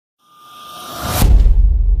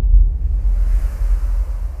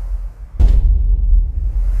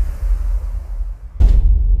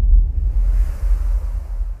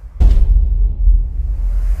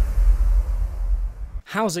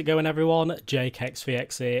How's it going, everyone?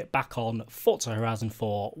 JakeXVX here, back on Forza Horizon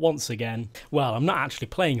 4 once again. Well, I'm not actually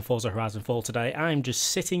playing Forza Horizon 4 today, I'm just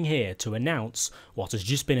sitting here to announce what has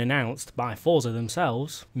just been announced by Forza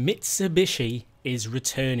themselves. Mitsubishi is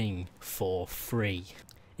returning for free.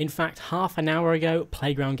 In fact, half an hour ago,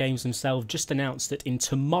 Playground Games themselves just announced that in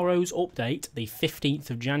tomorrow's update, the 15th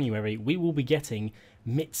of January, we will be getting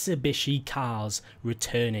Mitsubishi cars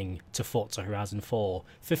returning to Forza Horizon 4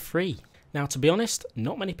 for free. Now, to be honest,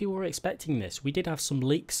 not many people were expecting this. We did have some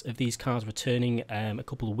leaks of these cars returning a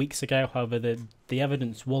couple of weeks ago. However, the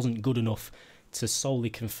evidence wasn't good enough to solely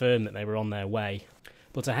confirm that they were on their way.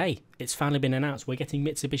 But hey, it's finally been announced. We're getting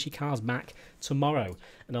Mitsubishi cars back tomorrow.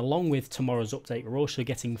 And along with tomorrow's update, we're also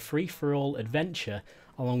getting free-for-all adventure,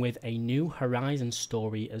 along with a new Horizon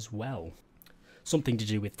story as well. Something to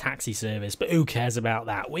do with taxi service, but who cares about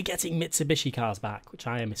that? We're getting Mitsubishi cars back, which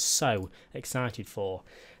I am so excited for.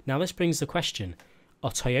 Now this brings the question, are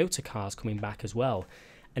Toyota cars coming back as well?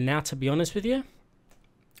 And now, to be honest with you,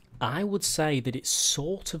 I would say that it's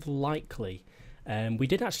sort of likely. We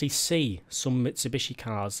did actually see some Mitsubishi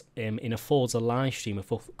cars in a Forza live stream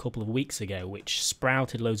a couple of weeks ago, which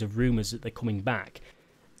sprouted loads of rumours that they're coming back.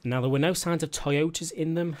 Now, there were no signs of Toyotas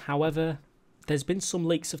in them, however, there's been some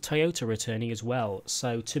leaks of Toyota returning as well.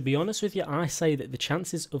 So, to be honest with you, I say that the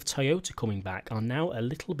chances of Toyota coming back are now a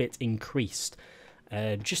little bit increased.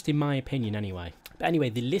 Just in my opinion anyway. But anyway,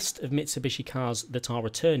 the list of Mitsubishi cars that are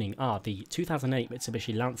returning are the 2008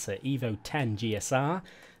 Mitsubishi Lancer Evo 10 GSR,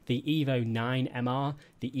 the Evo 9 MR,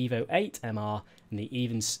 the Evo 8 MR, and the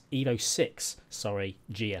Evo 6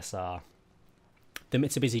 GSR. The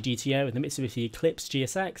Mitsubishi GTO, the Mitsubishi Eclipse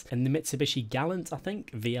GSX, and the Mitsubishi Galant, I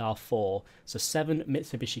think, VR4. So 7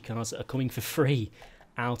 Mitsubishi cars that are coming for free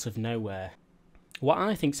out of nowhere. What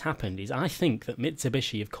I think's happened is I think that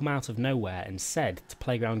Mitsubishi have come out of nowhere and said to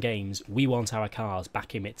Playground Games, we want our cars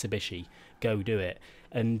back in Mitsubishi, go do it.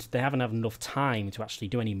 And they haven't had enough time to actually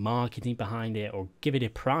do any marketing behind it or give it a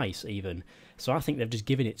price even. So I think they've just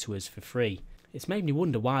given it to us for free. It's made me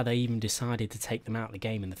wonder why they even decided to take them out of the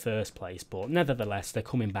game in the first place. But nevertheless, they're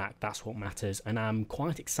coming back, that's what matters. And I'm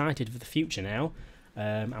quite excited for the future now.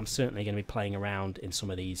 I'm certainly going to be playing around in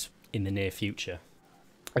some of these in the near future.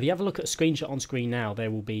 If you have a look at a screenshot on screen now, there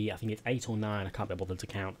will be, I think it's 8 or 9, I can't be bothered to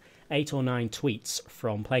count, 8 or 9 tweets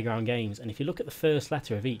from Playground Games, and if you look at the first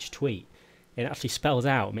letter of each tweet, it actually spells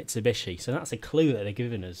out Mitsubishi, so that's a clue that they're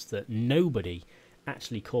giving us that nobody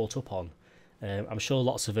actually caught up on. I'm sure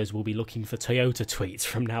lots of us will be looking for Toyota tweets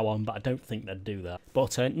from now on, but I don't think they'd do that.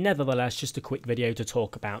 But nevertheless, just a quick video to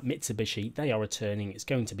talk about Mitsubishi. They are returning, it's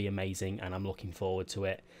going to be amazing, and I'm looking forward to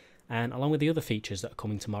it. And along with the other features that are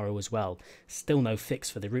coming tomorrow as well. Still no fix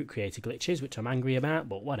for the route creator glitches, which I'm angry about,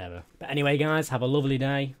 but whatever. But anyway, guys, have a lovely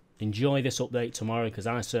day. Enjoy this update tomorrow, because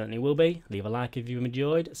I certainly will be. Leave a like if you've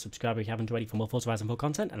enjoyed. Subscribe if you haven't already for more Forza Horizon 4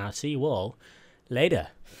 content. And I'll see you all later.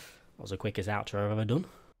 That was the quickest outro I've ever done.